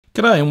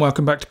G'day and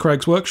welcome back to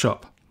Craig's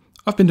workshop.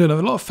 I've been doing a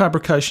lot of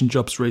fabrication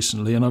jobs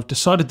recently and I've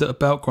decided that a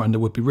belt grinder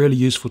would be really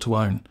useful to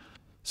own.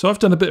 So I've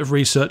done a bit of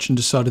research and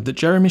decided that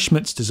Jeremy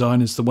Schmidt's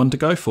design is the one to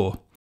go for.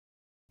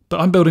 But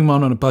I'm building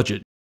mine on a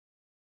budget,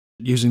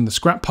 using the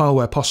scrap pile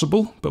where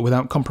possible but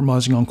without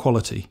compromising on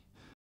quality.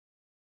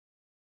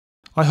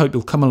 I hope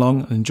you'll come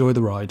along and enjoy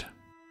the ride.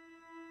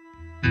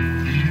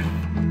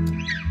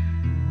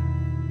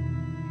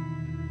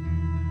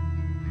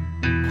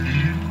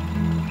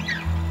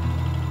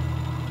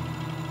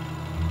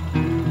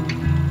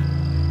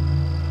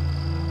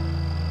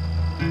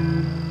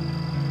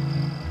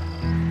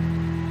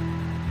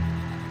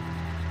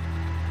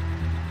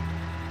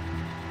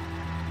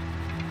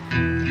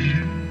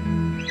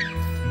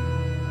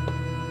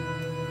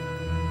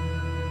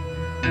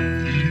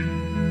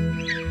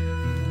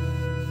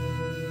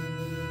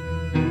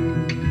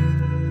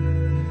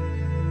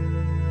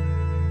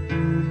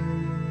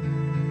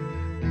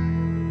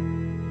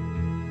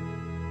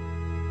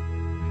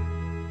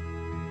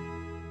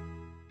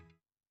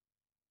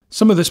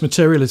 Some of this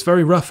material is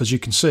very rough, as you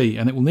can see,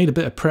 and it will need a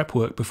bit of prep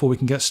work before we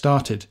can get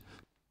started.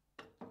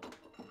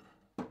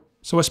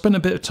 So I spent a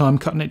bit of time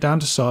cutting it down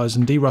to size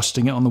and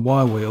de-rusting it on the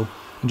wire wheel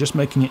and just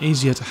making it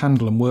easier to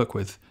handle and work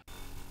with.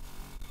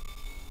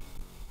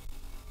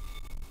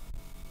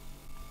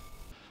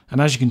 And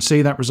as you can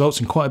see, that results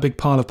in quite a big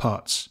pile of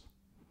parts.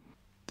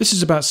 This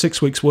is about 6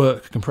 weeks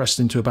work compressed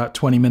into about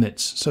 20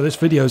 minutes, so this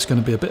video is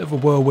going to be a bit of a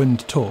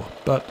whirlwind tour,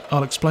 but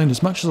I'll explain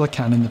as much as I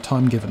can in the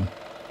time given.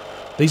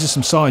 These are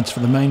some sides for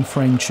the main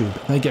frame tube,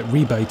 and they get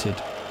rebaited.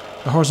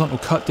 The horizontal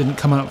cut didn't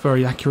come out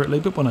very accurately,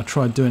 but when I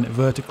tried doing it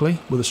vertically,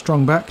 with a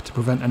strong back to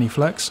prevent any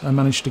flex, I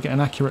managed to get an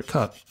accurate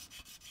cut.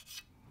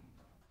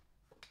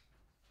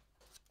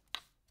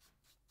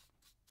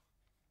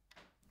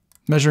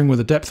 Measuring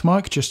with a depth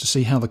mic just to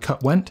see how the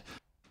cut went,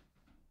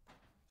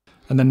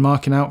 and then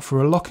marking out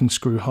for a locking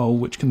screw hole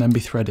which can then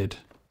be threaded.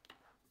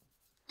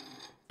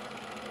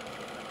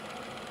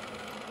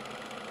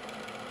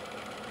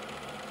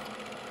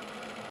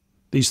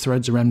 These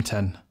threads are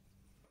M10.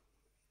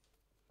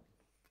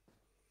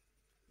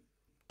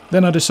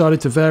 Then I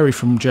decided to vary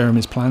from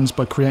Jeremy's plans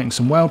by creating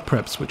some weld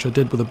preps, which I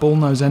did with a ball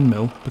nose end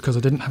mill because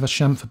I didn't have a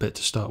chamfer bit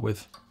to start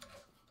with.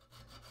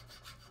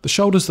 The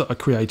shoulders that I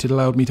created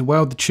allowed me to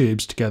weld the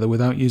tubes together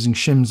without using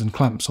shims and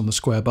clamps on the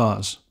square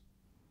bars.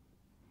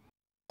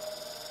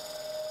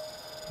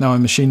 Now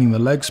I'm machining the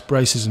legs,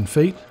 braces and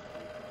feet.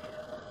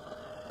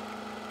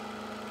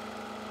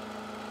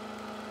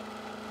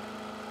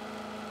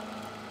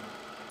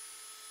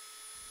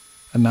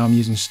 And now I'm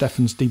using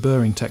Stefan's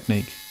deburring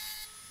technique.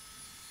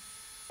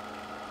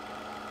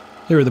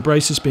 Here are the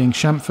braces being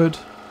chamfered,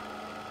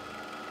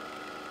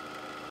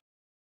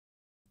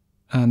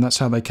 and that's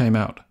how they came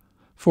out.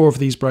 4 of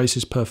these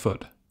braces per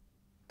foot.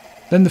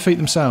 Then the feet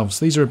themselves.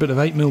 These are a bit of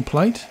 8mm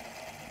plate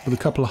with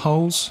a couple of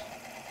holes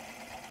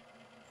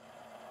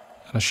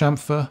and a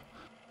chamfer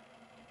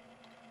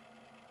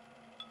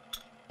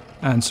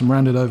and some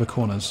rounded over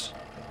corners.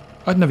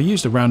 I'd never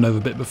used a round over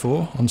bit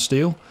before on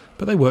steel,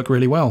 but they work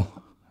really well.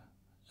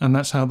 And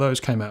that's how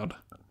those came out.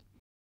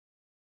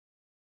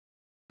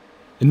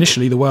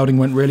 Initially the welding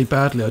went really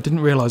badly. I didn't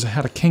realise I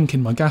had a kink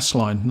in my gas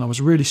line and I was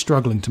really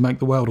struggling to make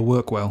the welder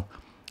work well.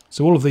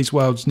 So all of these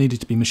welds needed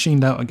to be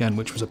machined out again,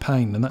 which was a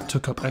pain, and that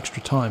took up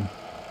extra time.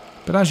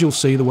 But as you'll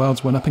see, the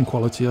welds went up in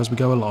quality as we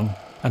go along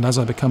and as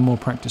I become more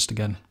practiced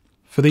again.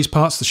 For these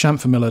parts the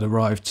chamfer mill had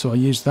arrived, so I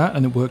used that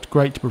and it worked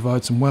great to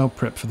provide some weld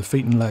prep for the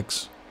feet and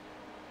legs.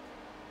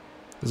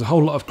 There's a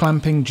whole lot of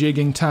clamping,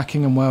 jigging,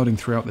 tacking and welding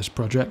throughout this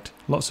project.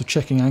 Lots of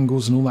checking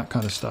angles and all that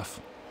kind of stuff.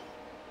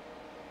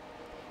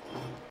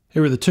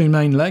 Here are the 2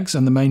 main legs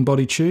and the main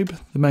body tube.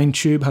 The main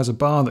tube has a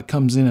bar that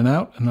comes in and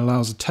out and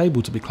allows a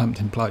table to be clamped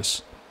in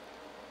place.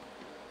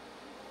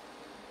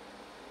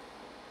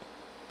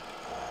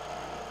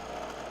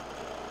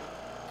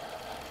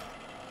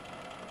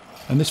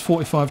 And this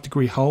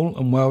 45-degree hole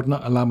and weld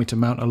nut allow me to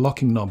mount a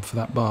locking knob for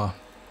that bar.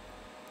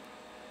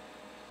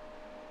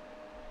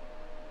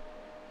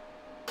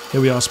 Here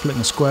we are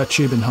splitting a square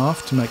tube in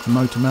half to make the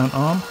motor mount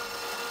arm.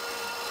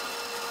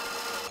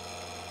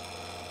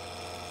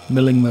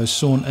 Milling those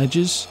sawn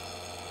edges.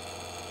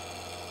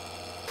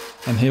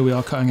 And here we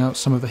are cutting out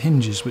some of the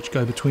hinges which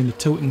go between the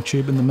tilting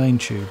tube and the main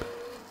tube.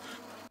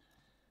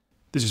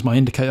 This is my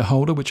indicator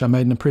holder which I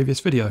made in a previous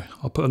video.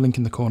 I'll put a link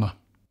in the corner.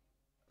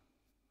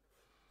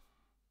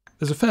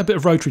 There's a fair bit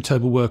of rotary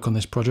table work on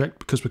this project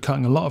because we're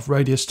cutting a lot of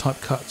radius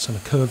type cuts and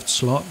a curved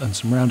slot and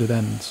some rounded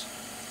ends.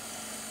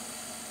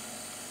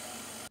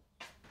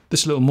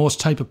 This little Morse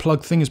taper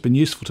plug thing has been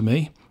useful to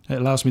me. It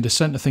allows me to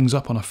centre things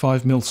up on a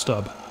 5mm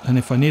stub, and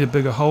if I need a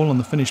bigger hole on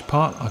the finished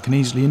part I can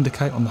easily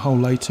indicate on the hole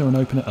later and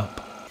open it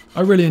up.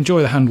 I really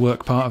enjoy the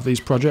handwork part of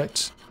these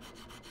projects.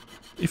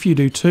 If you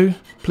do too,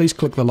 please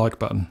click the like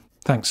button.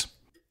 Thanks.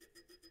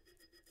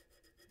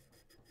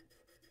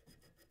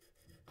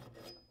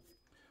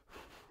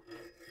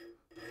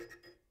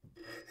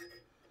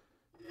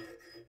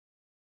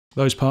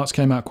 Those parts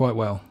came out quite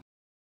well.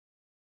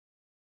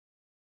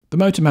 The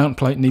motor mount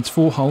plate needs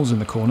 4 holes in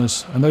the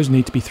corners, and those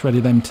need to be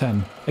threaded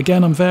M10.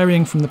 Again, I'm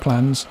varying from the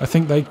plans. I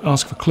think they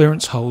ask for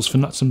clearance holes for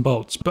nuts and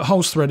bolts, but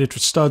holes threaded for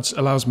studs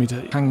allows me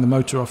to hang the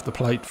motor off the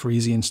plate for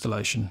easy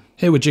installation.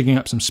 Here we're jigging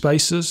up some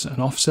spacers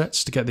and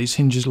offsets to get these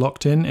hinges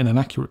locked in an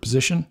accurate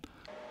position.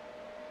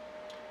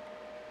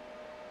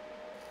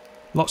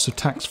 Lots of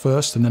tacks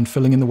first and then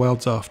filling in the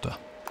welds after.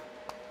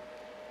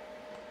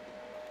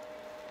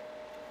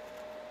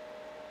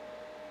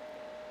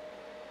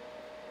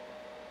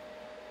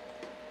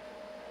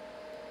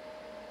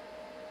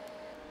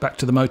 Back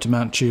to the motor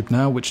mount tube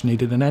now, which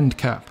needed an end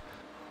cap.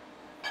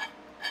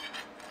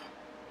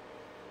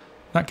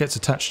 That gets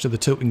attached to the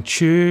tilting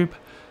tube,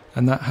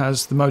 and that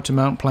has the motor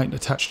mount plate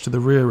attached to the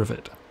rear of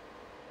it.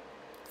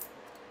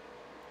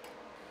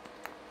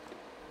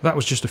 That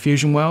was just a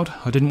fusion weld.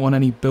 I didn't want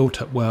any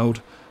built-up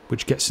weld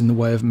which gets in the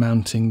way of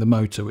mounting the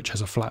motor, which has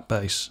a flat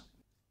base.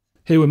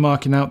 Here we're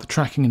marking out the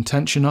tracking and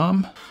tension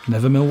arm.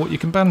 Never mill what you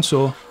can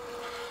bandsaw.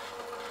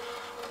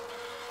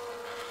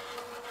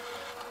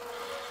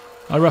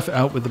 I rough it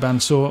out with the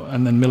bandsaw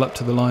and then mill up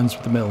to the lines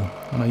with the mill,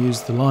 and I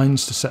use the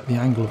lines to set the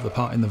angle of the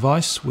part in the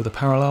vise with a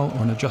parallel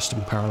or an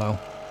adjustable parallel.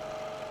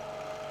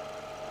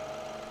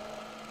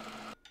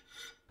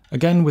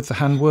 Again with the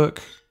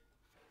handwork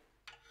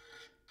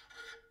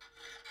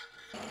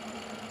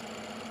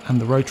and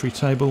the rotary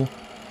table.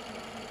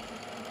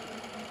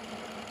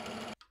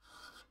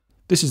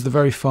 This is the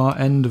very far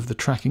end of the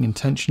tracking and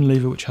tension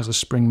lever, which has a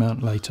spring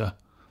mount later.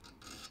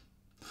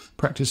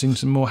 Practicing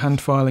some more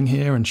hand filing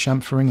here and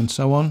chamfering and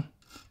so on.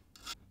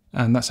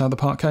 And that's how the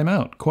part came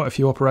out. Quite a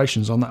few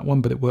operations on that one,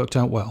 but it worked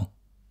out well.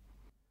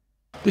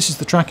 This is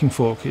the tracking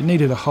fork. It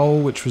needed a hole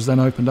which was then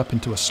opened up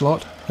into a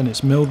slot, and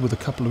it's milled with a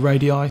couple of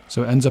radii,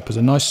 so it ends up as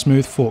a nice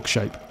smooth fork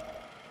shape.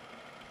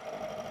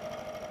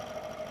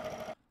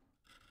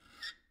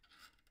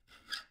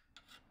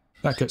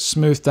 That gets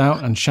smoothed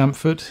out and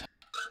chamfered.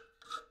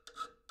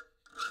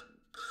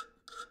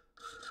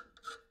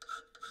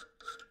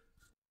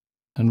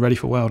 And ready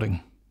for welding.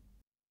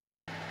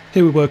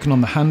 Here we're working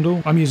on the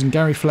handle. I'm using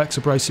Gary Flex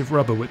abrasive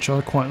rubber, which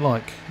I quite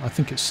like. I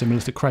think it's similar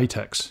to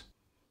Kratex.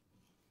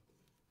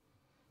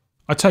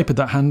 I tapered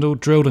that handle,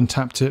 drilled and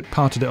tapped it,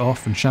 parted it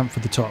off and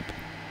chamfered the top.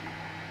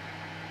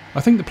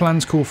 I think the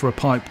plans call for a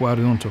pipe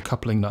welded onto a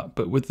coupling nut,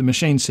 but with the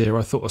machines here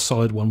I thought a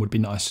solid one would be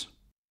nice.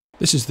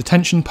 This is the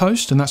tension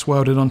post, and that's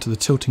welded onto the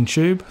tilting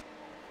tube.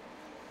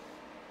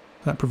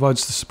 That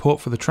provides the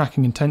support for the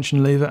tracking and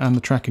tension lever and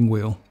the tracking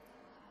wheel.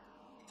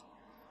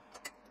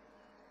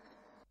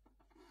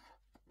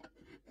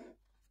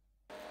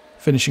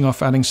 Finishing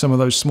off adding some of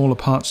those smaller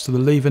parts to the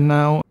lever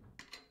now.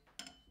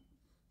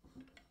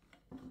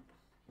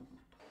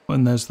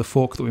 And there's the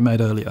fork that we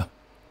made earlier.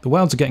 The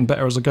welds are getting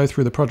better as I go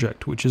through the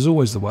project, which is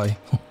always the way.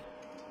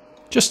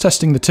 Just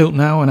testing the tilt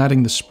now and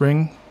adding the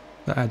spring.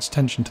 That adds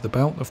tension to the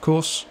belt, of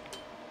course.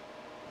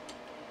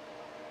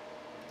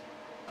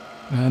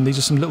 And these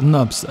are some little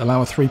nubs that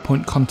allow a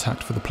 3-point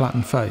contact for the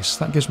platen face.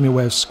 That gives me a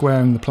way of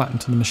squaring the platen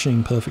to the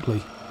machine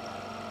perfectly.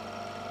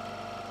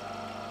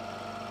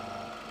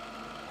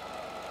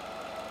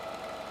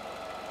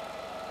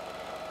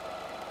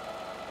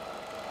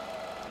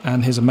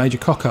 And here's a major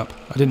cock-up.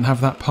 I didn't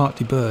have that part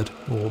deburred,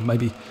 or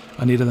maybe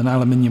I needed an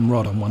aluminium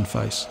rod on one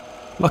face.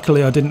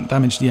 Luckily I didn't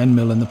damage the end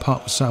mill and the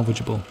part was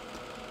salvageable.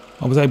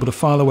 I was able to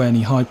file away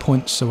any high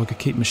points so I could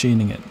keep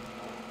machining it.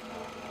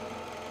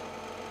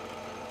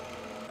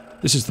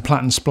 This is the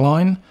platen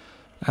spline,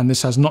 and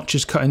this has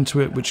notches cut into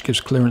it which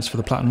gives clearance for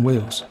the platen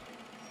wheels.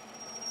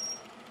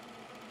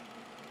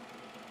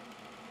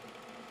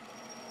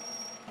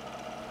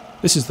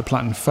 This is the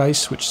platen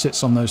face which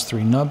sits on those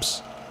 3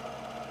 nubs.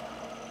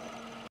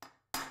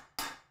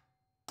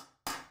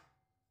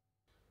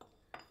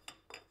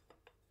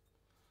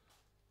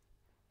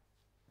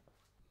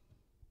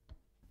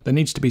 There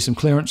needs to be some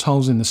clearance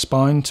holes in the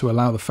spine to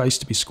allow the face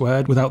to be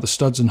squared without the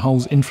studs and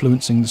holes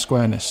influencing the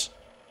squareness.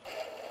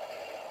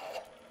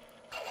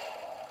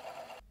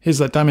 Here's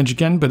that damage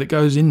again, but it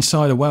goes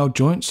inside a weld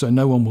joint so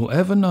no one will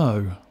ever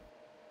know.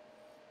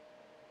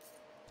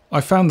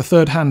 I found the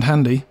third hand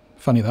handy,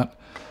 funny that,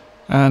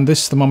 and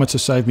this thermometer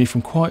saved me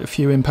from quite a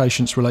few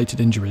impatience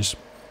related injuries.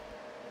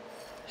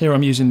 Here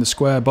I'm using the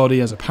square body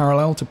as a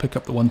parallel to pick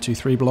up the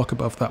 1-2-3 block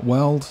above that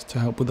weld to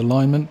help with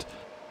alignment.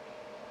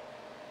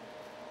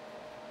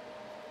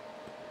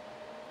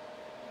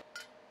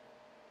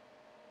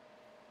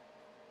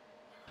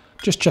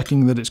 Just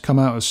checking that it's come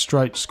out as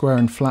straight, square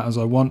and flat as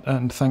I want,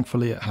 and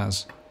thankfully it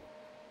has.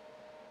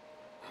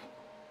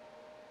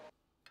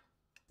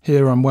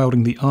 Here I'm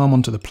welding the arm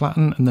onto the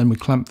platen, and then we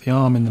clamp the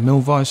arm in the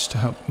mill vise to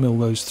help mill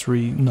those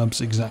 3 nubs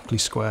exactly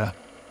square.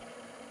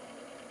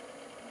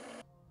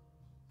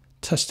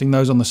 Testing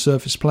those on the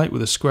surface plate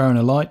with a square and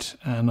a light,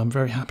 and I'm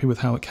very happy with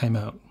how it came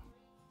out.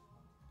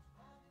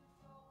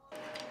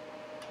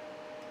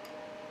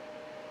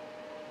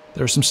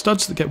 There are some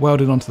studs that get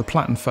welded onto the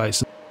platen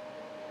face,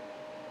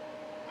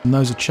 and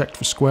those are checked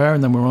for square,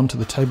 and then we're on to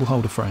the table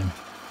holder frame.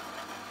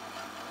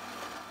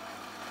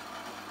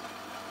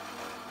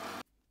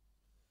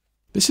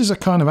 This is a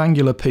kind of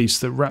angular piece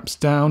that wraps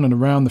down and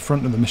around the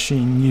front of the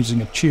machine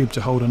using a tube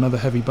to hold another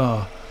heavy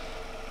bar.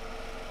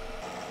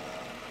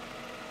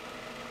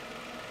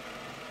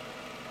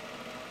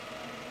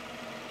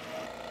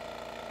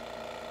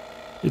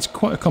 It's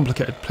quite a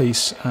complicated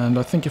piece, and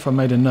I think if I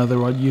made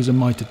another I'd use a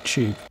mitered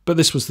tube, but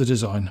this was the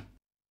design.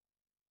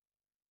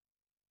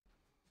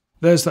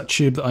 There's that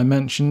tube that I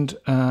mentioned,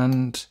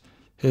 and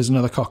here's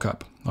another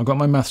cock-up. I got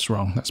my maths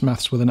wrong, that's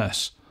maths with an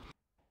S.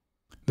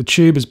 The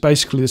tube is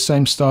basically the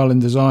same style and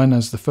design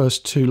as the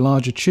first two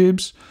larger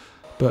tubes,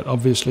 but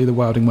obviously the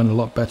welding went a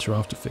lot better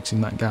after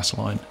fixing that gas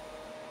line.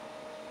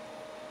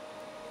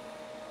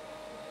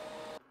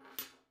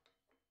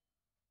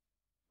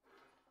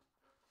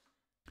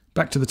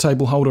 Back to the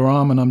table holder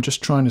arm, and I'm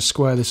just trying to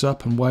square this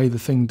up and weigh the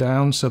thing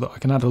down so that I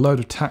can add a load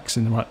of tacks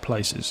in the right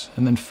places,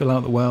 and then fill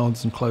out the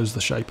welds and close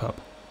the shape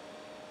up.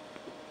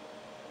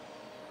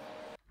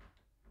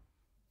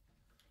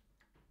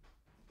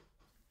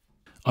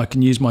 I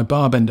can use my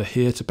bar bender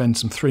here to bend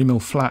some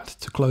 3mm flat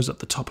to close up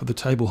the top of the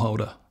table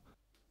holder.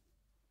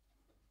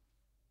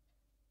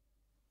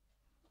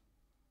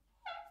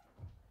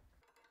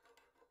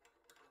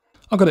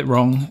 I got it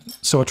wrong,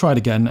 so I tried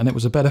again, and it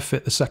was a better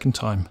fit the second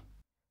time.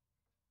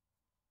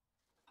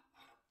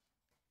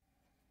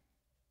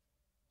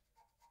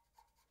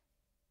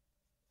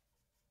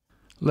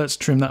 Let's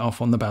trim that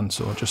off on the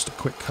bandsaw, just a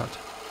quick cut.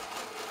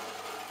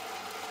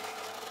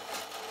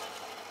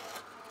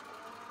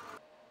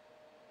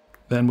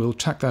 Then we'll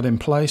tack that in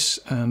place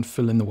and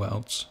fill in the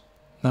welds.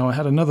 Now I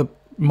had another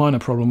minor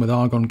problem with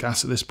argon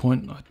gas at this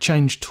point. I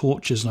changed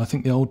torches, and I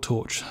think the old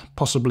torch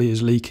possibly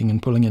is leaking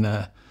and pulling in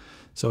air.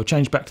 So I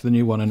changed back to the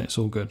new one and it's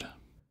all good.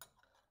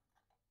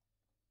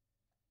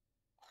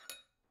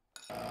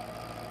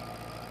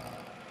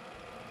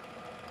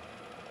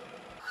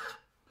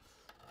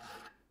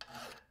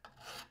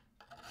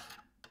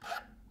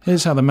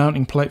 Here's how the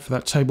mounting plate for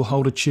that table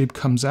holder tube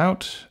comes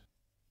out.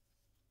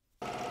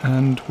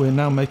 And we're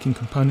now making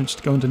components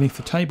to go underneath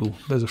the table.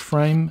 There's a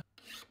frame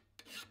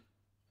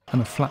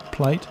and a flat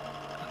plate,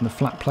 and the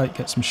flat plate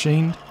gets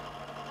machined.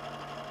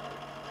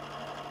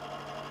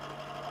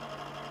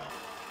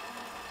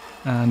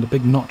 And a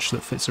big notch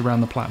that fits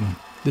around the platen.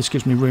 This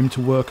gives me room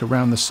to work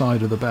around the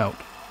side of the belt.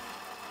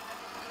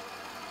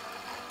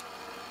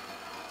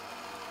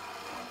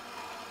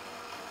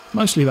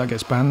 Mostly that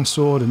gets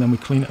bandsawed, and then we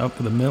clean it up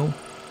with a mill.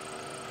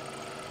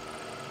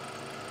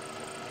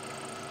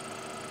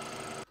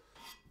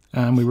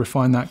 And we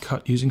refine that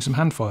cut using some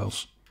hand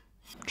files,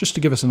 just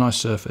to give us a nice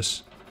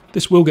surface.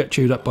 This will get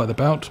chewed up by the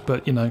belt,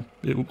 but you know,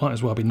 it might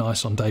as well be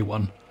nice on day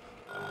one.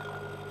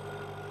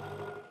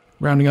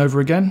 Rounding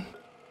over again.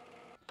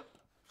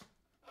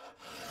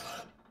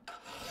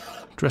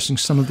 Dressing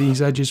some of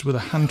these edges with a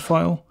hand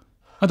file.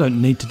 I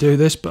don't need to do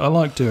this, but I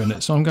like doing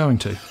it, so I'm going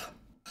to.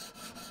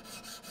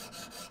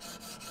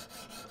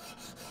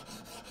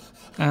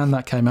 And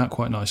that came out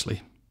quite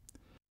nicely.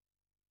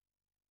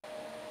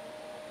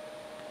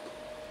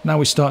 Now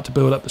we start to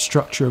build up the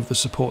structure of the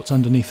supports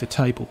underneath the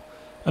table.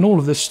 And all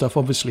of this stuff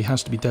obviously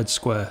has to be dead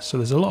square, so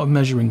there's a lot of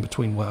measuring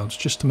between welds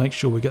just to make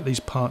sure we get these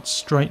parts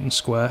straight and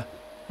square,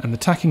 and the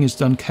tacking is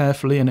done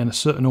carefully and in a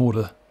certain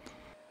order.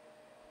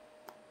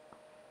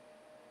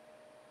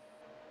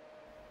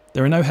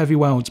 There are no heavy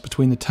welds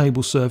between the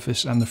table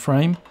surface and the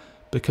frame,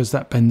 because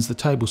that bends the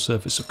table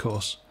surface of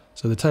course,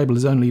 so the table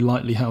is only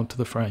lightly held to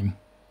the frame.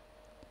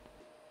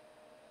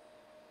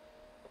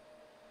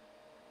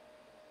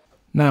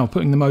 Now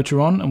putting the motor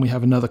on, and we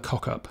have another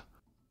cock-up.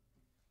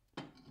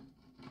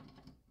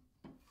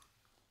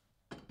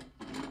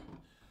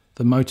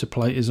 The motor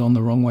plate is on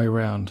the wrong way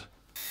round.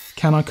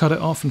 Can I cut it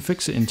off and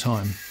fix it in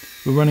time?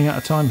 We're running out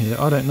of time here,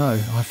 I don't know.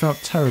 I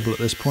felt terrible at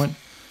this point.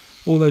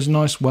 All those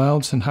nice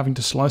welds and having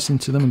to slice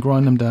into them and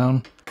grind them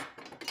down.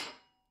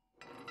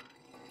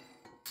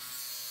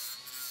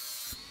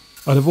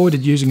 I'd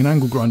avoided using an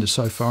angle grinder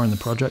so far in the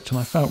project, and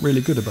I felt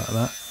really good about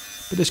that.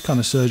 But this kind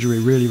of surgery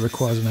really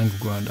requires an angle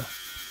grinder.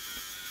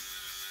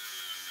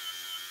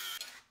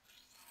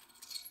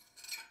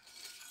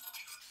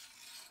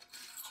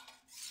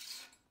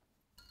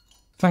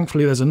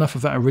 Thankfully there's enough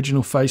of that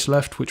original face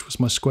left, which was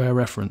my square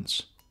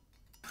reference.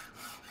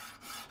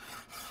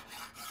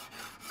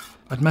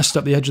 I'd messed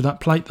up the edge of that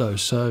plate though,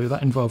 so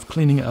that involved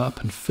cleaning it up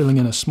and filling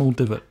in a small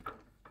divot.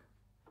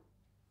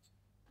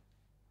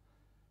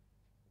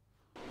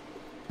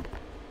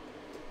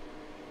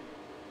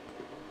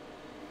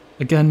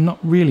 Again, not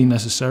really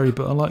necessary,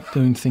 but I like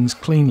doing things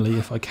cleanly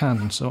if I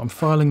can, so I'm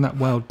filing that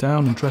weld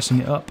down and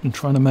dressing it up and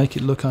trying to make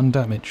it look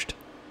undamaged.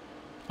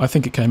 I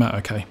think it came out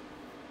okay.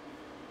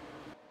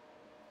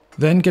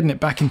 Then getting it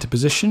back into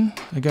position,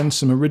 again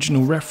some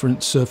original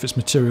reference surface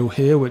material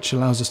here which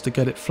allows us to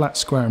get it flat,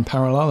 square and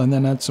parallel, and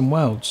then add some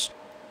welds.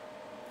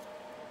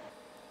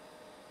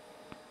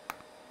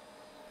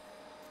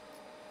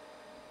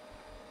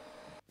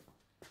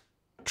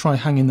 Try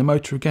hanging the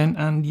motor again,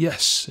 and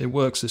yes, it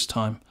works this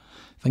time.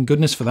 Thank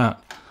goodness for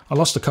that. I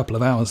lost a couple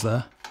of hours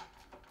there.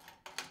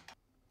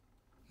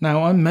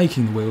 Now I'm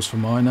making the wheels for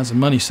mine as a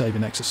money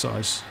saving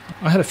exercise.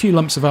 I had a few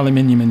lumps of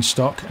aluminium in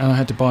stock and I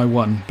had to buy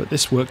one, but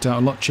this worked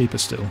out a lot cheaper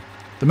still.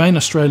 The main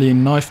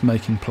Australian knife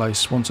making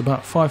place wants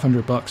about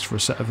 $500 for a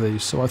set of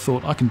these, so I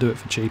thought I can do it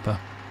for cheaper.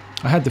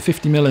 I had the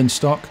 50mm in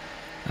stock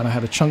and I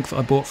had a chunk that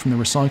I bought from the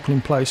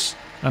recycling place,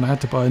 and I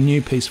had to buy a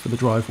new piece for the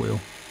drive wheel.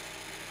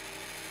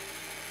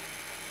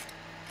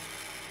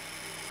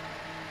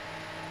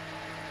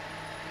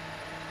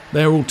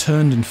 They're all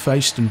turned and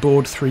faced and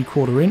bored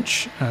 3/4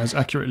 inch as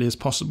accurately as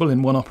possible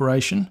in one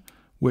operation,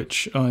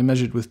 which I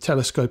measured with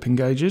telescoping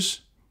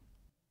gauges.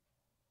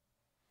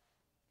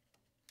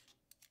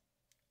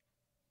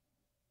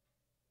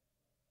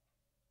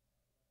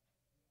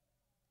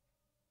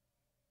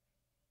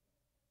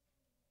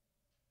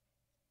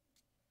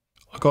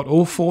 I got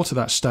all 4 to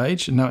that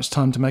stage, and now it's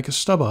time to make a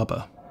stub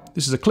arbor.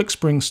 This is a click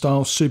spring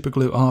style super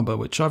glue arbor,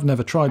 which I've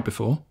never tried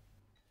before.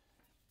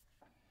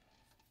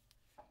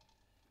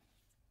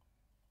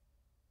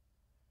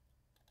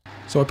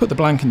 So I put the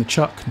blank in the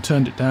chuck and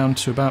turned it down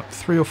to about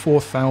 3 or 4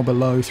 thou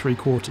below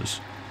 3/4.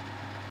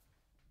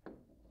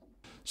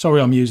 Sorry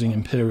I'm using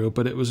Imperial,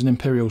 but it was an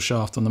Imperial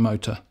shaft on the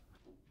motor.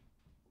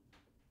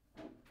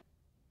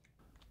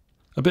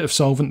 A bit of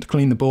solvent to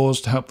clean the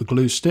bores to help the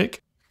glue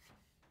stick,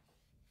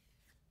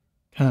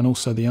 and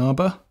also the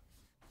arbor.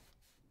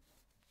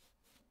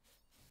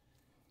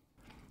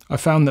 I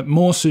found that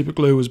more super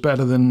glue was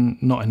better than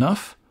not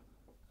enough,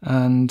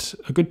 and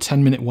a good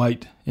 10-minute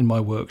wait in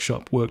my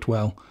workshop worked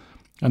well.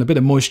 And a bit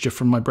of moisture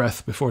from my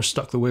breath before I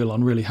stuck the wheel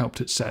on really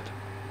helped it set.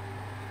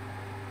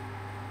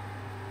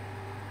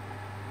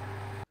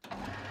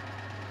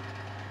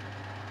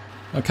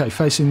 Okay,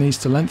 facing these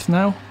to length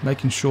now,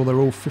 making sure they're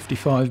all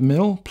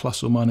 55mm,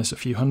 plus or minus a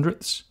few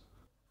hundredths.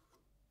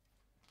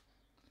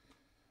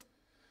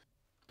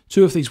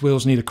 2 of these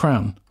wheels need a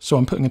crown, so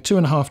I'm putting a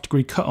 2.5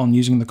 degree cut on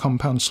using the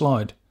compound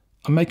slide.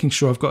 I'm making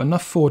sure I've got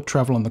enough forward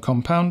travel on the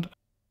compound,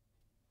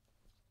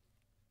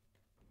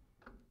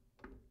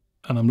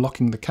 and I'm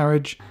locking the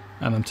carriage,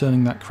 and I'm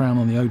turning that crown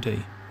on the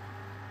OD.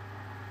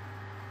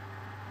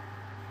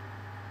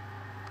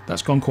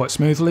 That's gone quite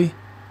smoothly.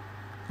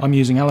 I'm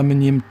using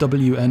aluminium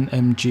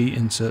WNMG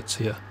inserts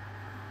here.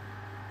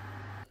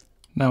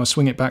 Now I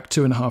swing it back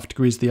 2.5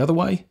 degrees the other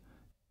way.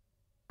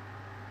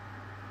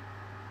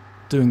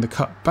 Doing the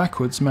cut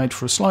backwards made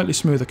for a slightly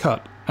smoother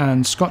cut,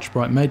 and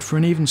Scotch-Brite made for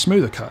an even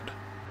smoother cut.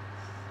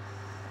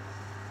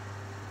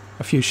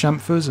 A few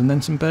chamfers and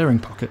then some bearing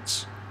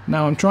pockets.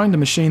 Now I'm trying to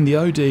machine the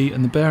OD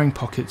and the bearing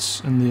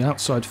pockets and the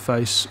outside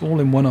face all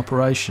in one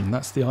operation.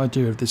 That's the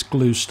idea of this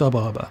glue stub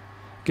arbor.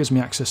 It gives me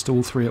access to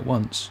all 3 at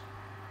once.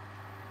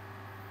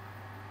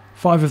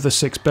 5 of the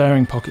 6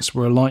 bearing pockets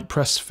were a light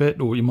press fit,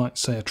 or you might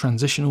say a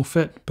transitional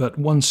fit, but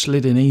one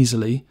slid in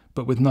easily,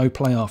 but with no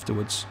play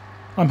afterwards.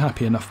 I'm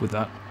happy enough with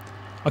that.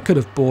 I could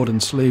have bored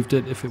and sleeved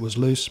it if it was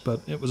loose,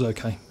 but it was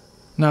okay.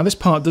 Now this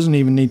part doesn't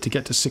even need to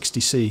get to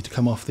 60°C to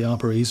come off the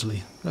arbor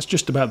easily. That's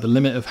just about the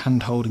limit of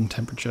hand-holding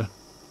temperature.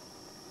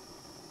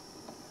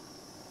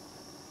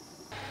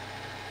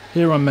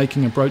 Here I'm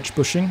making a broach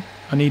bushing.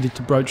 I needed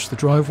to broach the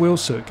drive wheel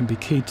so it can be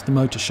keyed to the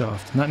motor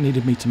shaft, and that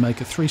needed me to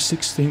make a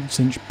 3/16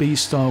 inch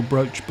B-style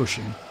broach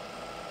bushing.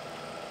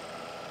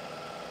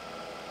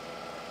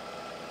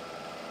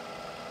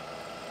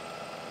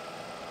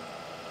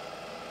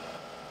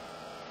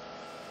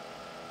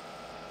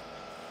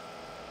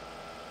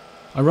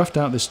 I roughed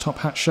out this top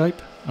hat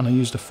shape, and I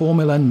used a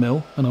 4mm end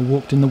mill, and I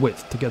walked in the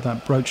width to get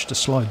that broach to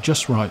slide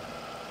just right.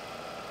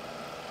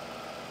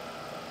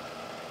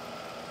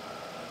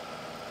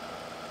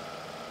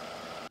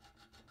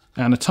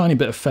 And a tiny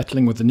bit of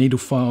fettling with the needle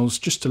files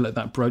just to let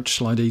that broach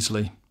slide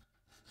easily.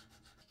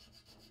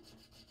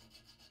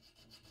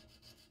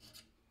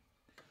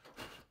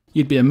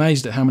 You'd be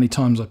amazed at how many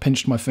times I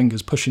pinched my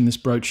fingers pushing this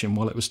broach in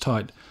while it was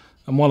tight,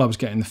 and while I was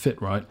getting the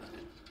fit right.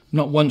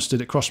 Not once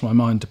did it cross my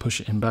mind to push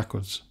it in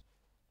backwards.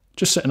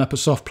 Just setting up a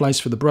soft place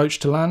for the broach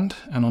to land,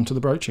 and onto the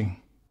broaching.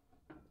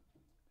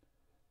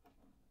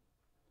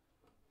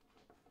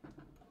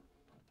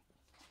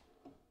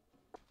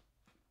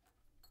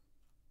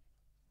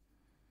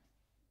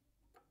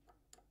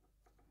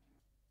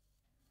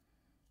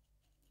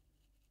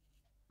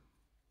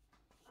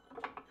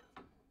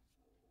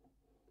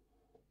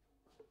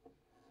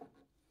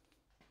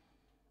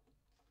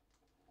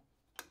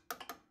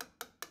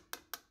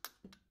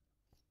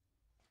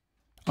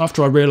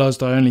 After I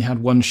realised I only had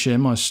one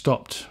shim, I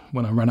stopped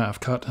when I ran out of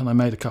cut, and I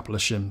made a couple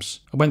of shims.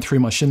 I went through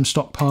my shim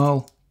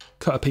stockpile,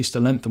 cut a piece to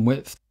length and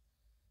width,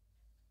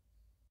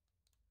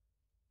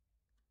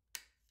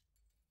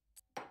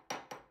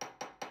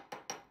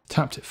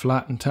 tapped it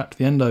flat and tapped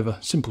the end over.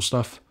 Simple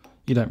stuff,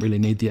 you don't really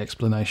need the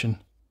explanation.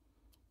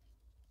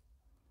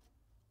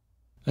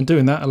 And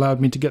doing that allowed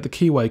me to get the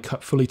keyway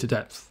cut fully to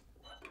depth.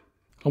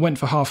 I went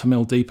for 1/2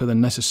 mm deeper than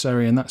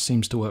necessary, and that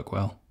seems to work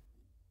well.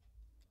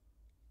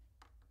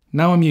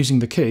 Now I'm using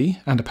the key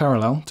and a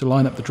parallel to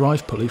line up the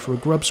drive pulley for a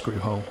grub screw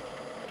hole.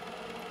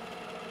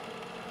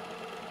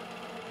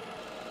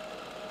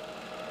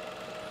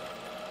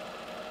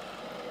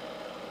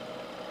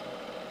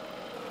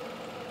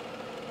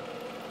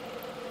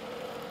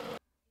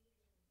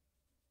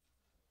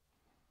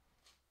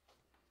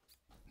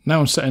 Now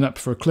I'm setting up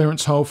for a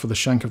clearance hole for the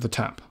shank of the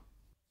tap.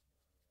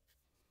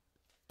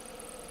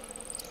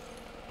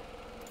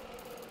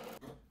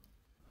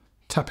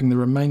 Tapping the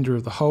remainder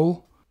of the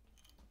hole.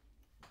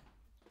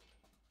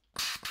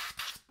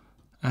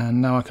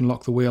 And now I can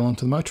lock the wheel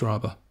onto the motor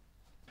arbor.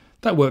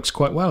 That works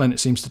quite well and it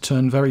seems to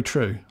turn very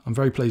true. I'm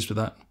very pleased with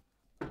that.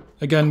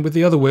 Again, with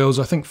the other wheels,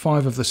 I think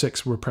 5 of the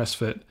 6 were a press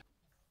fit.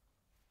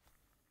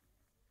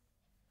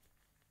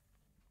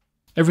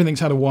 Everything's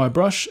had a wire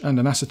brush and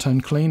an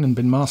acetone clean and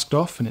been masked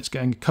off, and it's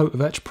getting a coat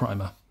of etch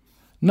primer.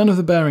 None of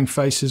the bearing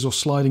faces or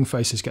sliding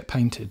faces get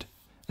painted,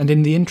 and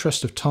in the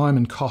interest of time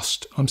and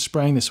cost, I'm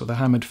spraying this with a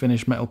hammered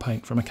finish metal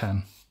paint from a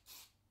can.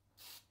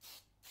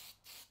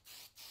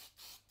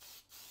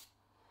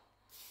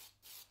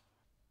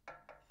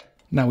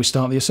 Now we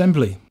start the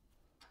assembly.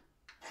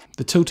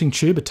 The tilting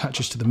tube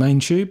attaches to the main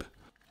tube.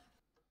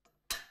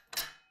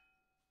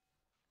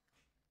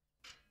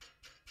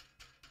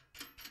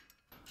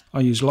 I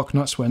use lock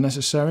nuts where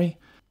necessary,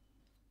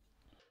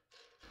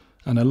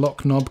 and a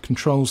lock knob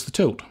controls the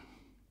tilt.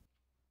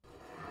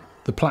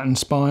 The platen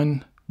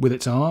spine with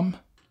its arm,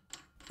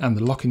 and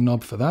the locking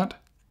knob for that.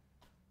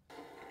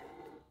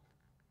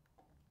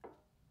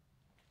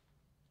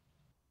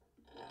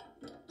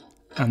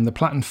 And the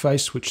platen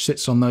face which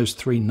sits on those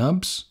 3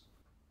 nubs.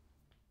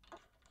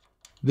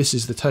 This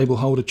is the table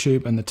holder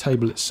tube and the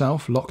table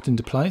itself locked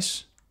into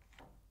place.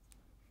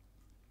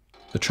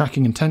 The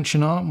tracking and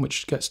tension arm,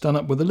 which gets done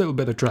up with a little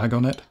bit of drag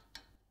on it.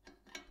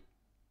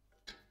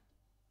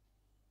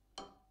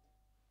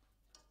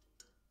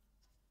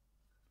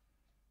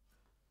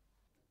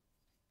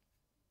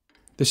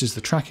 This is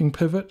the tracking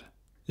pivot.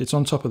 It's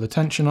on top of the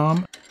tension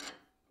arm.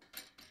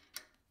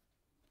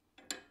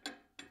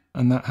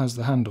 And that has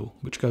the handle,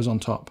 which goes on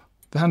top.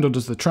 The handle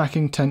does the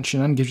tracking,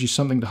 tension, and gives you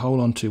something to hold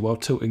on to while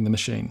tilting the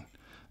machine.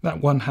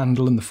 That one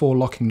handle and the 4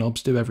 locking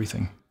knobs do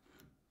everything.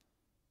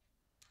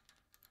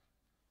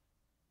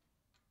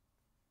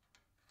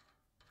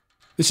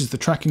 This is the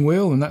tracking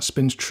wheel, and that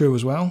spins true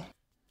as well.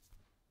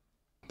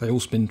 They all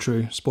spin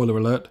true, spoiler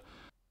alert.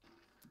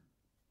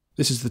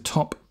 This is the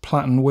top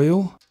platen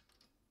wheel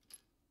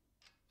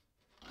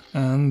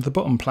and the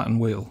bottom platen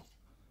wheel.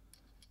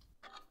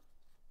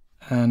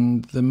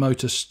 And the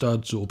motor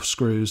studs or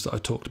screws that I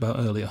talked about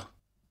earlier.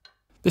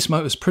 This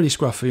motor's pretty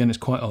scruffy and it's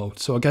quite old,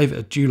 so I gave it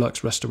a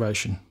Dulux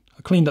restoration.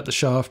 I cleaned up the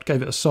shaft,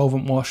 gave it a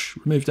solvent wash,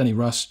 removed any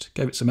rust,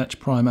 gave it some etch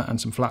primer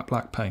and some flat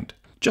black paint.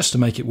 Just to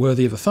make it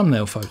worthy of a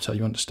thumbnail photo,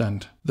 you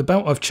understand. The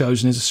belt I've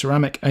chosen is a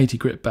ceramic 80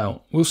 grit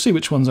belt. We'll see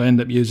which ones I end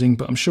up using,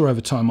 but I'm sure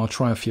over time I'll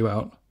try a few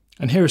out.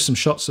 And here are some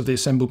shots of the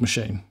assembled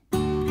machine.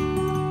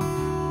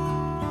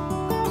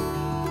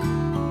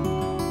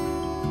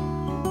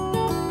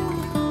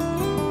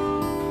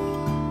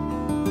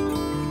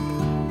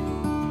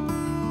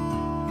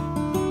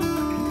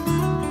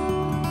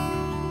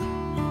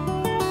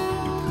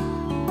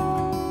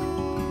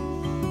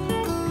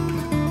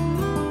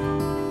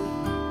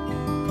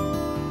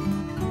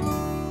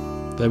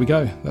 There we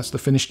go, that's the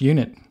finished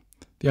unit.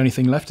 The only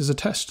thing left is a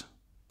test.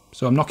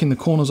 So I'm knocking the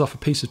corners off a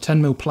piece of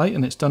 10mm plate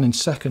and it's done in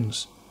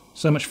seconds,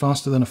 so much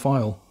faster than a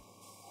file.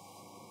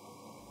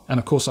 And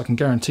of course I can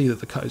guarantee that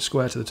the cut is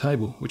square to the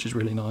table, which is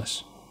really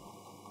nice.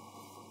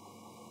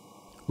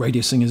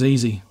 Radiusing is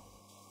easy.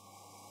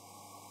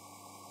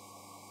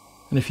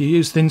 And if you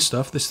use thin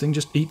stuff, this thing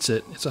just eats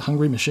it. It's a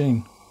hungry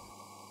machine.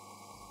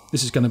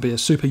 This is going to be a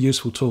super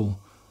useful tool.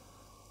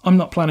 I'm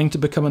not planning to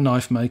become a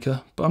knife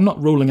maker, but I'm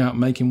not ruling out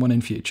making one in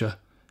future.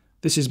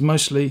 This is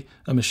mostly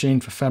a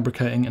machine for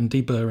fabricating and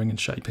deburring and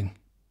shaping.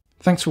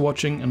 Thanks for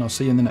watching, and I'll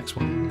see you in the next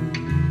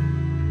one.